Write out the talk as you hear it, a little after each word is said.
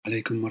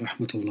Alaikum wa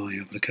rahmatullahi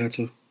wa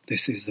barakatuh.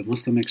 This is the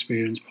Muslim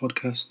Experience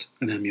podcast,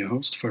 and I'm your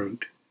host,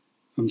 Farouk.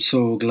 I'm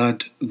so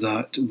glad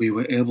that we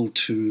were able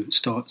to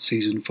start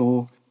season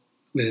 4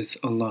 with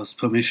Allah's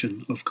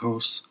permission, of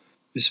course.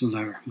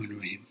 Bismillahir Rahmanir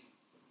Rahim.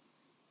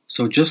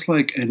 So, just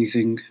like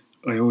anything,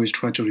 I always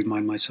try to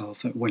remind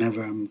myself that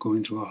whenever I'm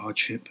going through a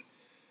hardship,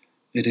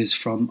 it is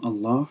from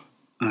Allah,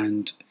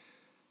 and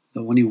the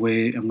only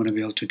way I'm going to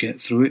be able to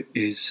get through it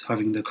is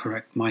having the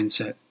correct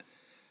mindset.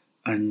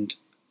 And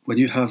when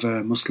you have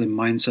a Muslim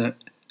mindset,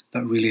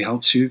 that really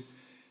helps you,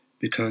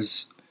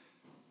 because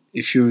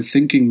if you're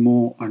thinking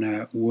more on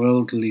a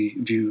worldly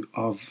view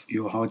of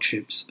your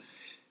hardships,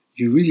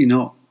 you're really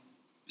not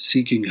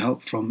seeking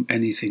help from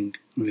anything,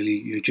 really.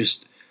 You're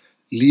just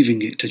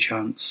leaving it to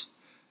chance.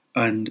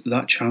 And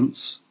that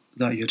chance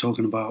that you're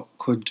talking about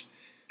could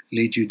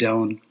lead you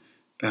down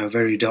a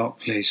very dark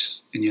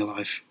place in your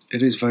life.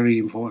 It is very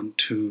important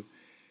to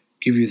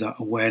give you that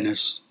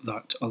awareness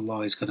that Allah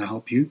is going to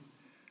help you.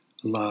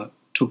 Allah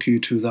took you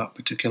to that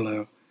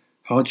particular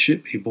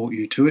hardship, He brought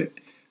you to it,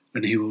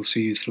 and He will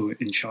see you through it,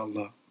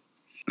 inshallah.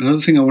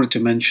 Another thing I wanted to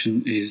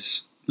mention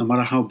is, no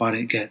matter how bad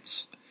it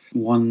gets,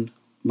 one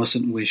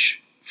mustn't wish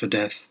for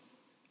death,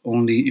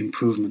 only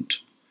improvement.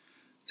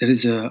 There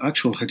is an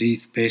actual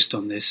hadith based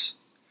on this.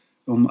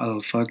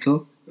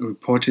 Al-Fadl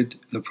reported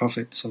the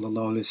Prophet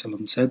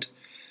ﷺ said,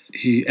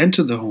 he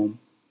entered the home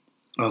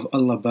of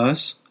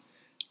Al-Abbas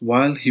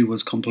while he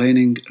was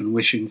complaining and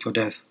wishing for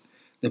death.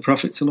 The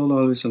Prophet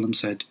ﷺ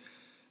said,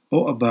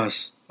 O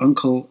Abbas,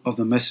 uncle of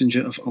the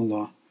Messenger of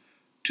Allah,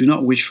 do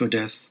not wish for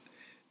death.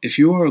 If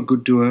you are a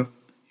good doer,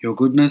 your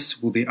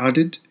goodness will be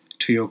added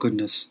to your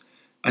goodness,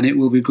 and it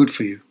will be good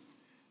for you.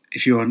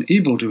 If you are an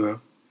evil doer,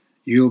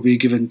 you will be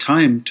given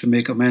time to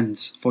make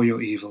amends for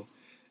your evil,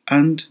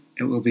 and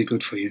it will be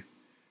good for you.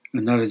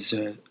 And that is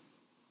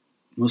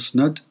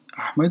Musnad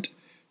Ahmad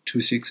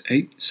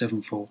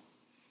 26874.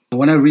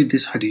 When I read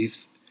this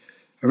hadith,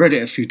 I read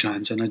it a few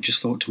times, and I just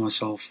thought to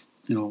myself,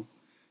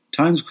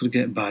 times could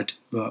get bad,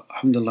 but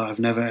alhamdulillah, I've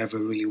never ever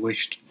really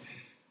wished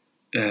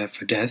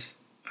for death,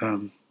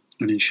 and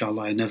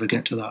inshallah I never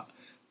get to that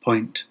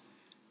point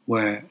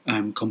where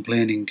I'm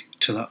complaining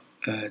to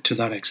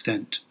that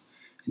extent,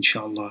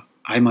 inshallah.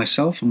 I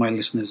myself and my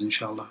listeners,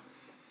 inshallah.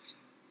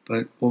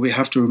 But what we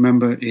have to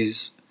remember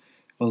is,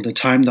 the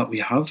time that we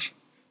have,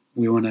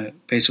 we want to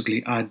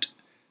basically add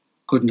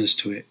goodness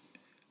to it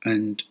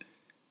and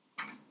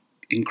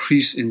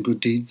increase in good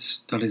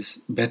deeds. That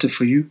is better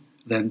for you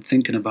than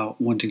thinking about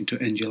wanting to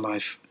end your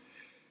life.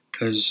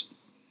 Because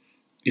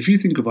if you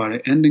think about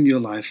it, ending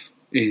your life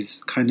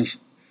is kind of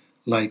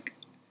like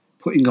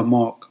putting a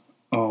mark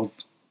of,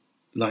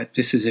 like,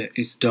 this is it,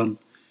 it's done.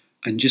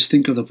 And just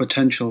think of the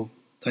potential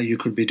that you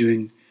could be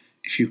doing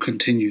if you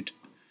continued.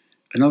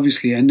 And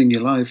obviously ending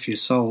your life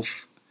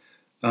yourself,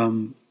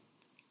 that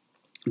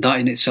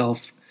in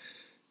itself,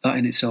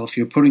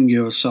 you're putting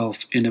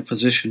yourself in a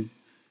position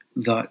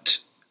that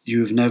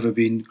you've never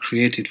been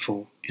created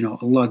for.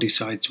 Allah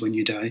decides when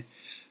you die,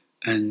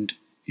 and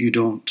you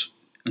don't.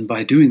 And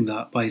by doing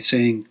that, by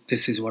saying,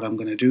 this is what I'm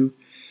going to do,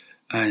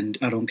 and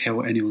I don't care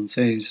what anyone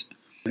says,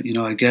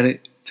 I get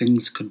it,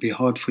 things could be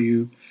hard for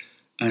you,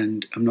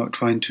 and I'm not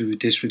trying to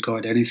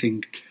disregard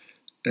anything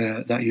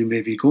that you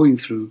may be going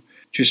through.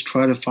 Just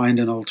try to find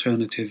an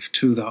alternative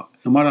to that.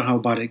 No matter how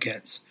bad it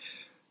gets,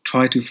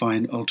 try to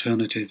find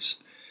alternatives,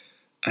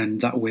 and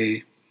that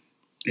way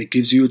it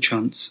gives you a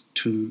chance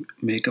to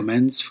make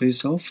amends for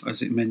yourself,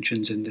 as it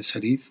mentions in this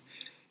hadith.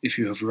 If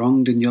you have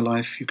wronged in your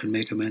life, you can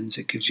make amends.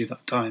 It gives you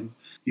that time.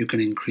 You can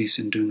increase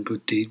in doing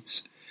good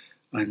deeds.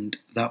 And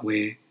that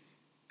way,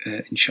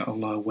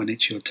 inshallah, when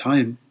it's your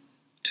time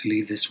to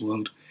leave this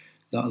world,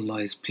 that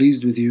Allah is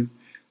pleased with you,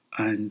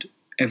 and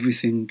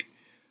everything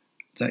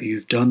that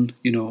you've done,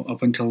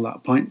 up until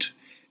that point,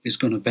 is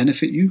going to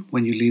benefit you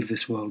when you leave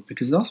this world,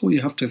 because that's what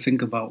you have to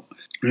think about.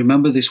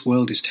 Remember, this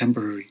world is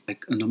temporary,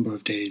 like a number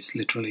of days,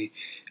 literally.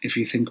 If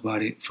you think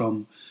about it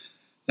from,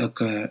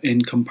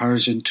 in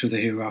comparison to the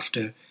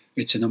hereafter,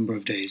 it's a number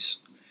of days.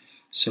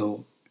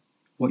 So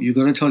what you've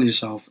got to tell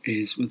yourself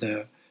is, with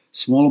a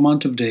small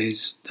amount of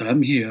days that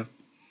I'm here,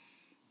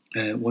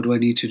 what do I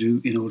need to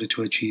do in order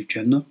to achieve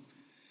Jannah?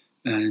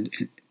 And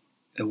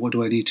what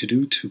do I need to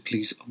do to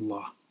please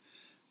Allah?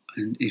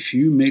 And if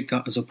you make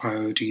that as a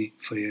priority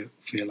for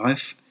your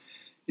life,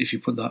 if you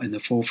put that in the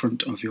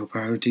forefront of your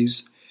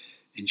priorities,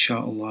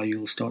 inshallah,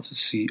 you'll start to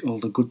see all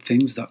the good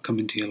things that come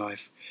into your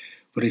life.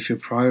 But if you're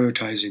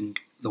prioritizing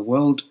the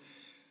world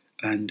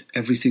and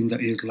everything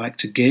that you'd like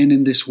to gain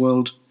in this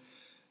world,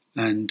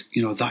 and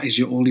that is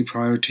your only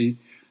priority,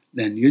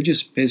 then you're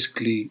just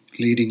basically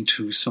leading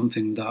to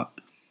something that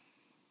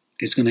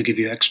is going to give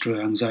you extra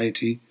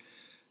anxiety.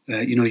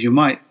 You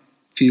might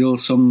feel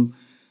some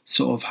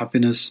sort of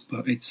happiness,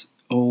 but it's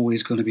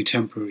always going to be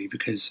temporary,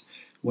 because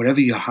whatever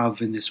you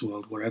have in this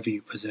world, whatever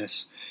you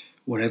possess,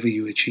 whatever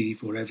you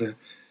achieve, whatever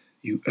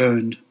you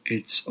earn,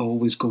 it's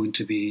always going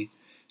to be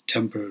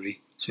temporary.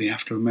 So you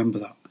have to remember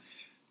that.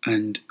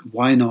 And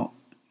why not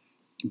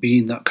be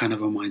in that kind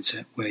of a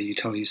mindset where you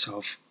tell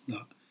yourself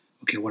that,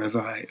 okay, whatever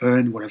I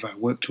earn, whatever I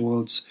work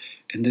towards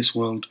in this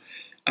world,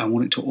 I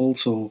want it to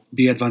also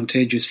be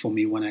advantageous for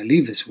me when I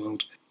leave this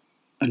world.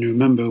 And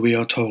remember, we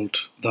are told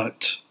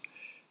that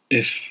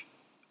if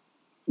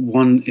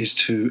one is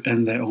to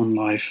end their own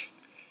life,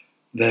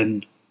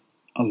 then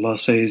Allah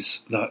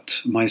says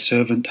that my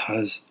servant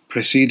has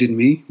preceded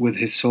me with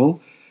his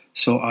soul,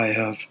 so I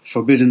have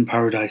forbidden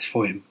paradise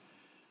for him.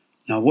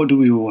 Now, what do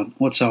we want?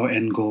 What's our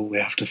end goal? We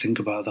have to think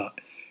about that.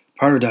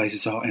 Paradise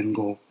is our end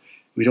goal.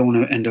 We don't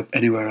want to end up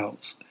anywhere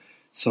else.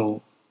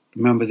 So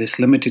remember, this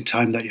limited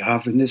time that you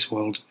have in this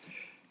world,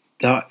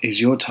 that is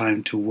your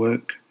time to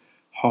work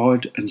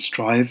hard and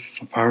strive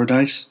for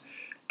paradise.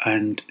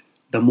 And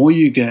the more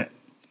you get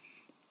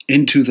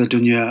into the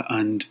dunya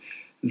and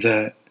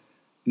the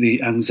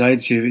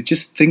anxiety of it,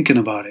 just thinking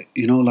about it,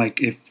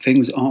 like if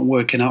things aren't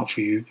working out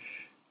for you,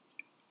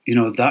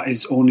 that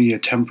is only a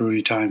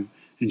temporary time.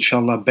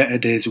 Inshallah, better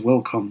days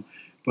will come.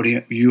 But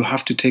you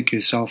have to take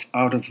yourself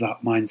out of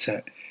that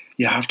mindset.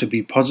 You have to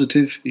be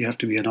positive. You have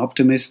to be an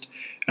optimist.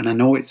 And I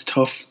know it's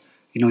tough.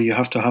 You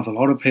have to have a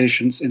lot of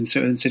patience in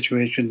certain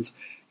situations.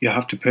 You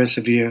have to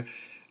persevere.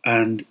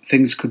 And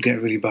things could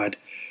get really bad.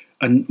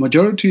 And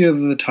majority of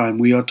the time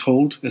we are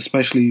told,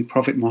 especially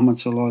Prophet Muhammad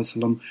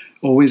ﷺ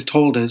always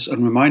told us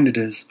and reminded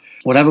us,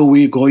 whatever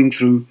we're going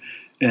through,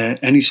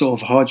 any sort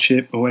of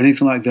hardship or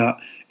anything like that,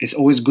 it's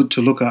always good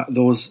to look at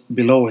those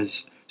below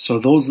us. So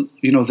those,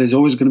 there's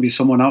always going to be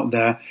someone out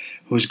there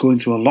who's going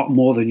through a lot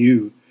more than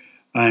you.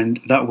 And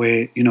that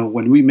way,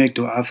 when we make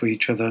dua for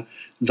each other,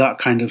 that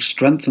kind of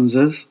strengthens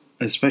us,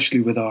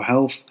 especially with our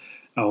health,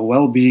 our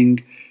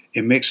well-being.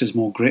 It makes us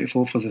more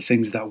grateful for the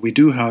things that we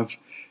do have,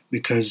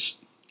 because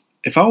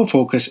if our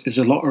focus is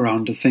a lot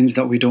around the things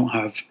that we don't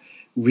have,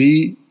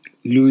 we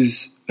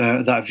lose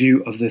that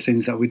view of the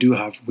things that we do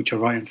have, which are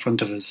right in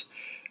front of us.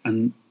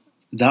 And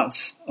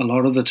that's a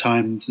lot of the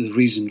time the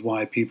reason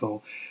why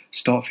people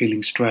start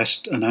feeling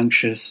stressed and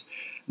anxious.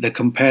 They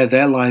compare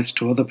their lives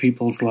to other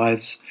people's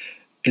lives.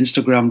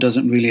 Instagram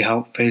doesn't really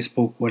help.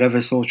 Facebook,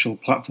 whatever social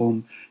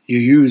platform you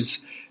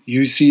use,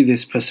 you see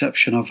this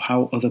perception of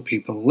how other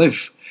people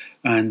live.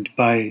 And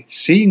by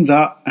seeing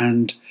that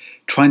and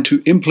trying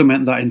to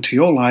implement that into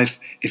your life,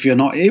 if you're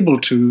not able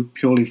to,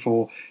 purely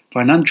for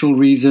financial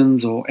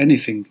reasons or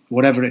anything,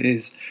 whatever it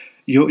is,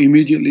 you're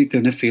immediately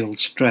going to feel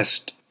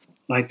stressed,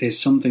 like there's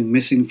something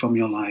missing from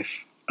your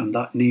life, and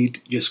that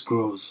need just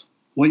grows.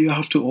 What you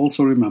have to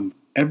also remember,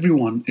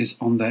 everyone is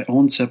on their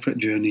own separate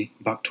journey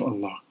back to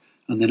Allah,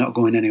 and they're not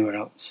going anywhere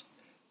else.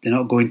 They're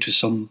not going to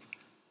some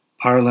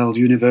parallel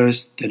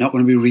universe. They're not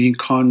going to be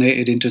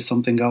reincarnated into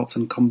something else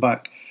and come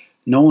back.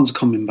 No one's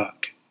coming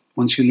back.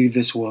 Once you leave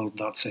this world,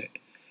 that's it.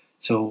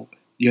 So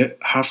you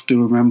have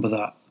to remember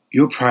that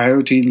your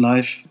priority in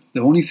life,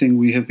 the only thing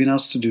we have been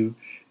asked to do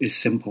is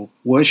simple.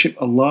 Worship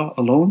Allah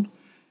alone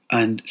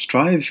and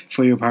strive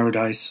for your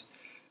paradise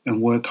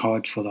and work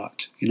hard for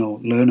that.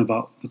 Learn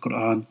about the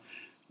Quran,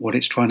 what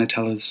it's trying to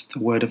tell us, the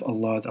word of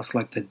Allah. That's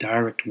like the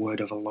direct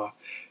word of Allah.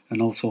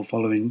 And also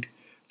following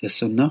the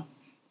sunnah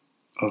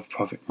of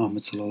Prophet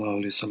Muhammad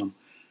ﷺ.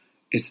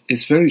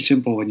 It's very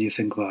simple when you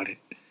think about it.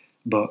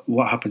 But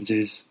what happens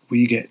is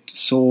we get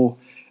so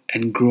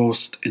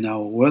engrossed in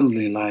our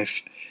worldly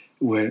life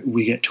where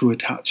we get too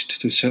attached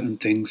to certain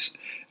things,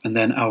 and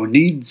then our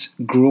needs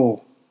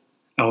grow,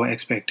 our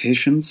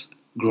expectations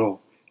grow.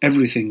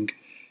 Everything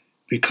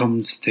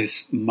becomes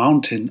this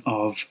mountain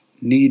of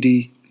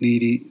needy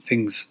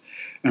things,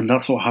 and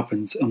that's what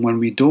happens. And when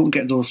we don't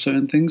get those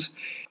certain things,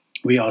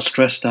 we are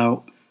stressed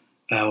out,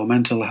 our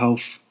mental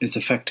health is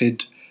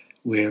affected,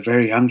 we're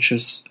very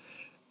anxious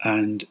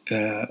and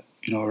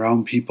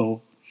around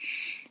people.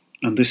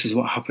 And this is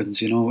what happens,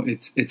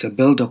 it's a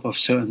build-up of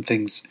certain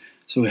things.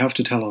 So we have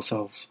to tell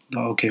ourselves that,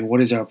 okay,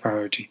 what is our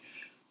priority?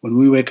 When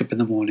we wake up in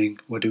the morning,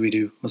 what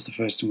do? What's the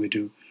first thing we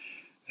do?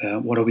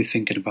 What are we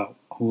thinking about?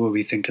 Who are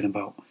we thinking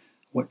about?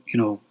 What,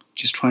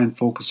 just try and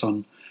focus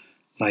on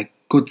like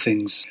good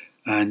things,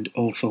 and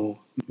also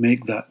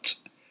make that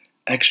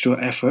extra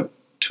effort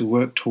to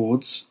work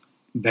towards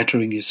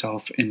bettering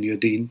yourself in your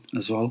deen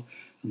as well.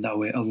 And that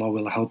way Allah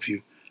will help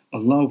you.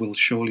 Allah will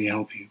surely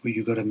help you, but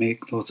you got to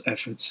make those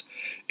efforts.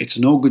 It's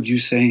no good you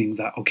saying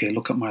that, okay,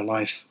 look at my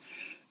life,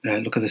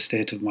 look at the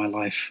state of my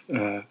life,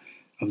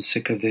 I'm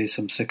sick of this,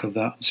 I'm sick of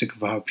that, I'm sick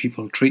of how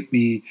people treat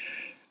me,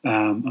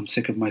 I'm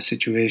sick of my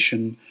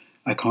situation,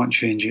 I can't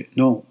change it.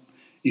 No,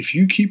 if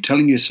you keep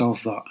telling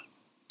yourself that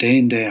day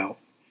in, day out,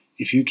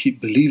 if you keep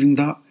believing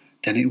that,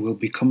 then it will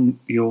become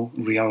your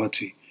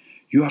reality.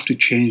 You have to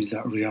change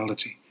that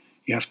reality.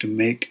 You have to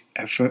make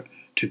effort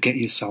to get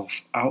yourself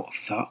out of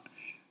that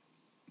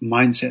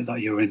mindset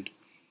that you're in.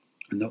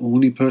 And the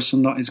only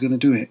person that is going to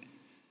do it,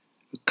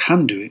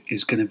 can do it,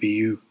 is going to be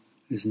you.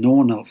 There's no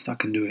one else that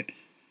can do it.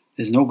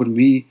 There's no good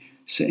me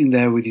sitting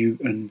there with you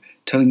and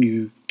telling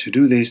you to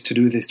do this,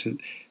 because at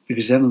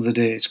the end of the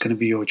day, it's going to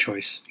be your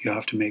choice. You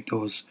have to make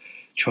those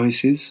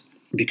choices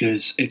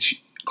because it's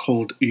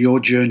called your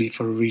journey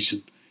for a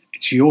reason.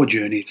 It's your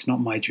journey, it's not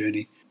my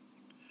journey.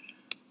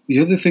 The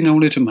other thing I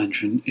wanted to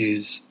mention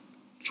is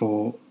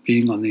for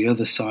being on the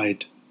other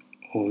side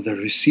or the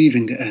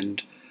receiving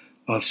end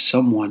of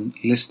someone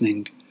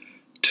listening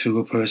to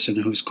a person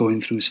who's going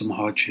through some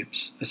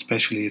hardships,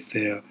 especially if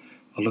they are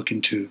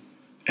looking to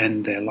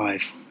end their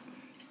life.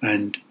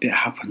 And it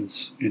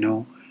happens,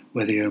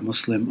 whether you're a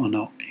Muslim or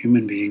not,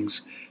 human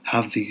beings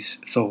have these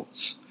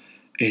thoughts.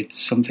 It's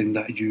something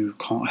that you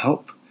can't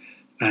help.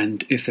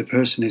 And if the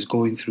person is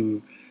going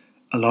through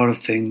a lot of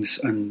things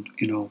and,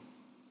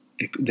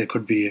 there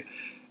could be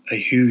a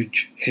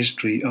huge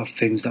history of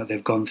things that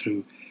they've gone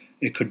through.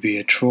 It could be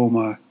a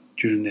trauma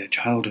during their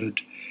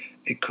childhood.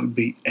 It could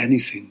be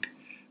anything.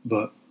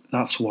 But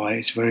that's why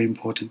it's very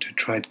important to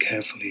tread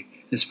carefully,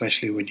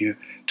 especially when you're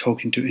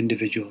talking to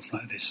individuals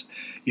like this.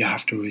 You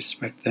have to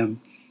respect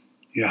them.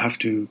 You have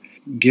to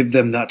give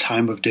them that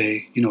time of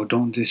day.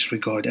 Don't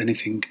disregard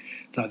anything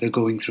that they're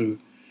going through.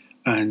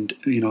 And,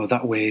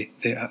 that way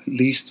they at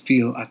least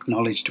feel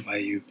acknowledged by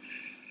you.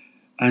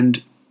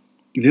 And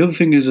the other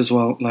thing is as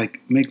well,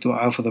 make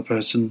dua for the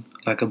person.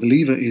 A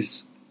believer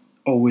is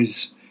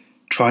always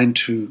trying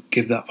to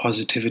give that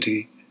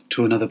positivity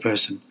to another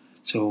person.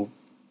 So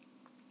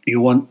you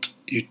want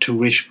you to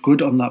wish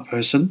good on that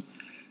person,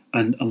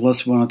 and Allah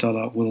subhanahu wa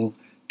ta'ala will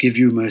give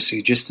you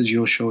mercy, just as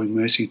you're showing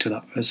mercy to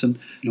that person.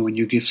 When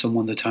you give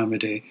someone the time of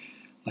day,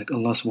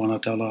 Allah subhanahu wa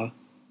ta'ala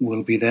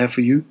will be there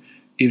for you,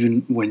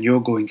 even when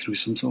you're going through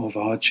some sort of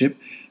a hardship,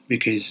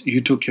 because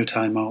you took your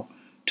time out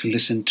to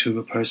listen to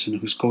a person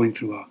who's going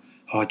through a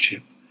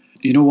hardship.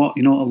 You know what?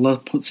 Allah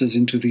puts us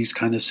into these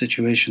kind of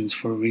situations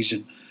for a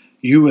reason.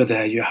 You were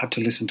there, you had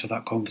to listen to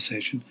that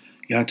conversation.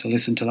 You had to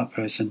listen to that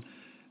person.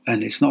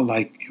 And it's not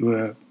like you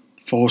were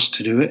forced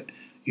to do it.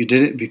 You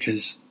did it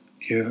because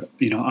you're,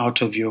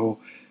 out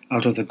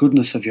of the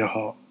goodness of your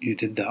heart, you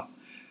did that.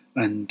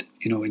 And,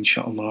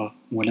 inshallah,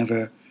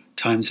 whenever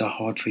times are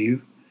hard for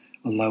you,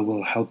 Allah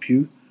will help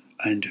you.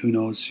 And who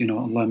knows,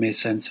 Allah may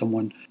send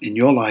someone in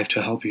your life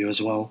to help you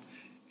as well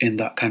in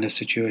that kind of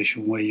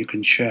situation where you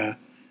can share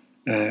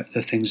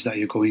the things that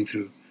you're going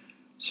through.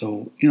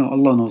 So,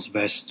 Allah knows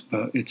best,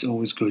 but it's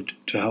always good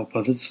to help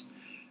others.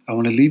 I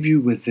want to leave you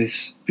with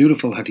this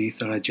beautiful hadith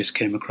that I just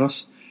came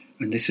across,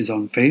 and this is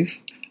on faith.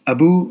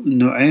 Abu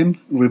Nu'aym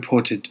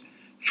reported,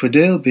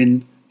 Fudail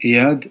bin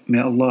Iyad, may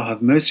Allah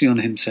have mercy on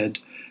him, said,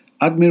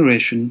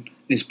 admiration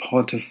is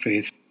part of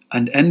faith,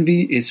 and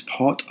envy is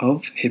part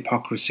of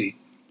hypocrisy.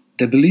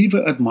 The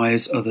believer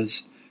admires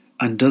others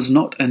and does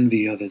not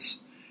envy others.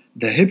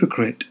 The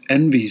hypocrite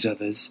envies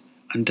others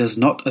and does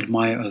not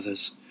admire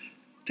others.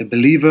 The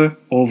believer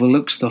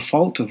overlooks the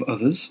fault of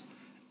others,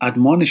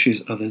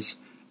 admonishes others,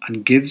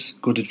 and gives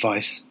good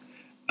advice.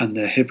 And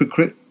the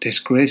hypocrite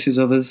disgraces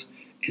others,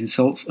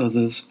 insults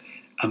others,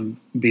 and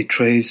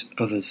betrays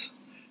others.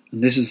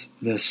 And this is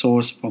the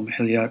source from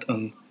Hilyat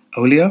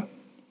al-Awliya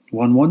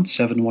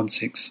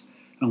 11716.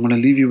 I'm going to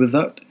leave you with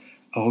that.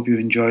 I hope you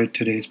enjoyed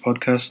today's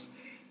podcast.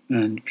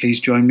 And please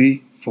join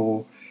me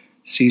for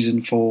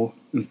Season 4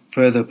 with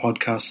further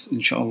podcasts,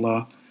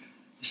 inshallah.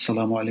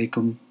 Assalamu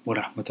alaikum wa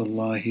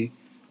rahmatullahi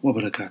wa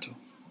barakatuh.